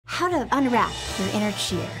How to unwrap your inner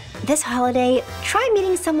cheer. This holiday, try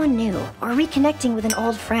meeting someone new or reconnecting with an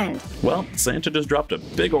old friend. Well, Santa just dropped a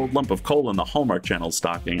big old lump of coal in the Hallmark Channel's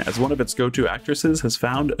stocking as one of its go-to actresses has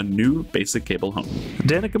found a new basic cable home.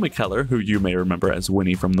 Danica McKellar, who you may remember as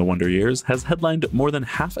Winnie from The Wonder Years, has headlined more than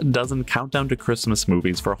half a dozen Countdown to Christmas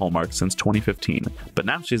movies for Hallmark since 2015, but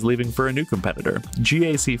now she's leaving for a new competitor,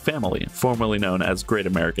 GAC Family, formerly known as Great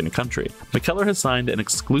American Country. McKellar has signed an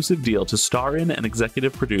exclusive deal to star in and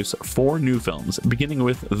executive produce 4 new films, beginning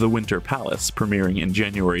with The Winter Palace, premiering in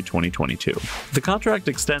January 2022. The contract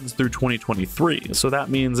extends through 2023, so that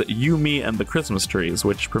means You, Me, and the Christmas Trees,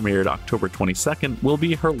 which premiered October 22nd, will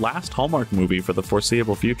be her last Hallmark movie for the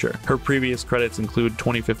foreseeable future. Her previous credits include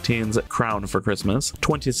 2015's Crown for Christmas,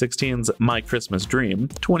 2016's My Christmas Dream,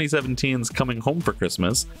 2017's Coming Home for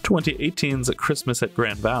Christmas, 2018's Christmas at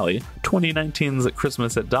Grand Valley, 2019's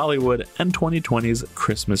Christmas at Dollywood, and 2020's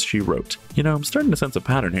Christmas She Wrote. You know, I'm starting to sense a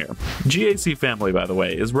pattern here. GAC Family, by the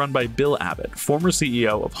way, is run by Bill Abbott, former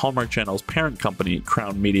CEO of Hallmark Channel's parent company,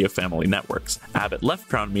 Crown Media Family Networks. Abbott left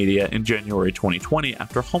Crown Media in January 2020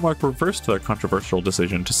 after Hallmark reversed their controversial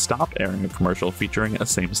decision to stop airing a commercial featuring a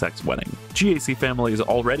same-sex wedding. GAC Family is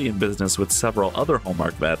already in business with several other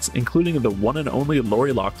Hallmark vets, including the one and only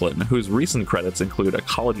Lori Loughlin, whose recent credits include a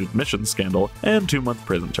college admissions scandal and 2-month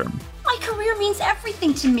prison term. My career means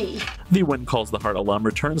everything to me. The When Calls the Heart alum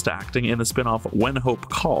returns to acting in the spin-off When Hope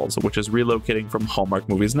Calls, which is relocating from Hallmark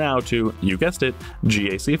Movies Now to, you guessed it,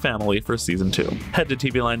 GAC Family for Season 2. Head to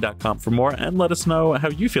TVLine.com for more and let us know how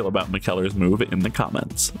you feel about McKellar's move in the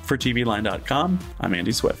comments. For TVLine.com, I'm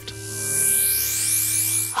Andy Swift.